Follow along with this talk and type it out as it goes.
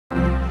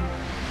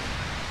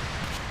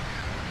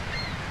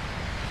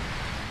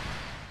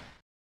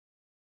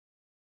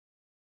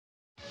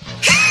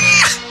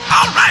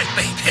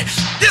baby.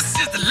 This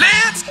is the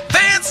Lance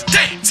Vance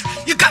dance.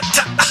 You got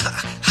to,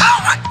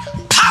 all right,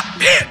 pop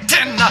it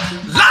and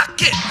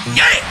lock it,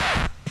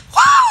 yeah.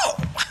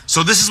 Whoa!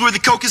 So this is where the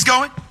coke is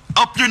going?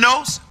 Up your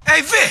nose?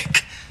 Hey,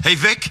 Vic. Hey,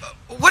 Vic.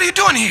 What are you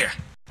doing here?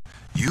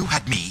 You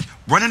had me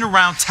running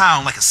around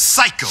town like a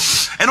psycho,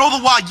 and all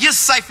the while you're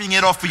siphoning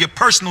it off for your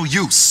personal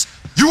use.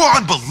 You are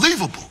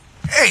unbelievable.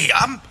 Hey,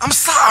 I'm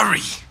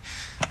sorry.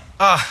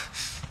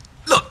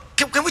 Look,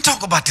 can we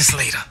talk about this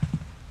later?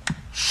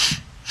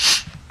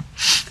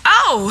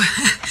 Oh,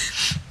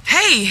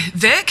 hey,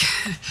 Vic.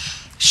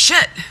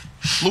 Shit.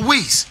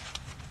 Louise,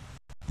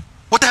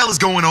 what the hell is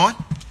going on?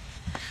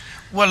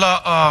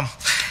 Well,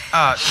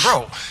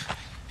 bro.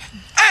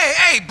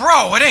 Hey,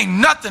 bro, it ain't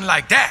nothing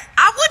like that.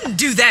 I wouldn't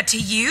do that to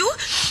you.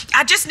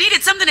 I just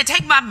needed something to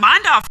take my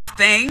mind off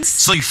things.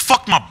 So you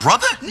fucked my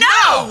brother?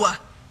 No!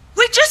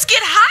 We just get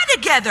high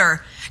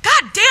together.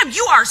 God damn,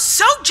 you are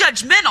so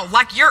judgmental,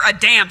 like you're a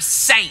damn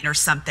saint or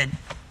something.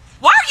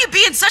 Why are you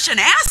being such an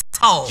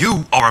asshole?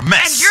 You are a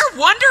mess. And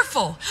you're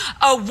wonderful.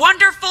 A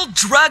wonderful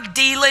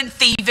drug-dealing,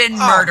 thieving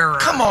murderer.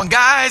 Come on,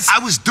 guys. I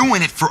was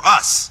doing it for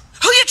us.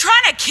 Who you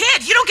trying to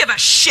kid? You don't give a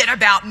shit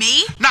about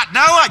me. Not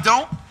now, I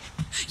don't.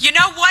 You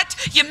know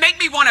what? You make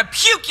me want to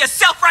puke, you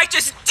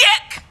self-righteous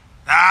dick!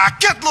 Ah,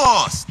 get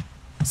lost!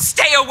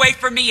 Stay away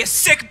from me, you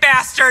sick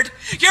bastard!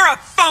 You're a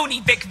phony,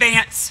 Vic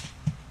Vance!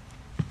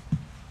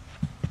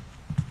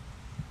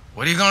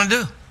 What are you gonna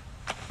do?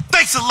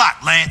 Thanks a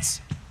lot, Lance.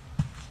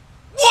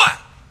 What?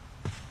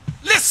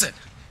 Listen,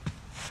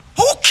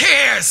 who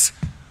cares?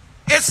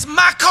 It's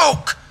my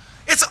coke.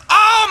 It's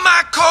all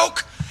my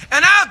coke,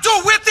 and I'll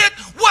do with it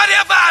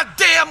whatever I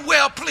damn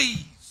well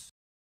please.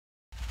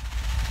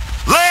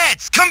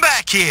 Lance, come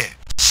back here.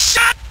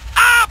 Shut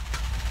up!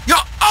 You're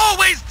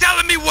always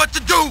telling me what to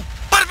do,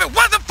 but if it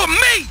wasn't for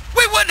me,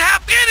 we wouldn't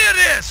have any of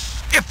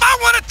this. If I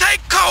want to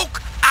take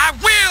coke, I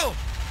will.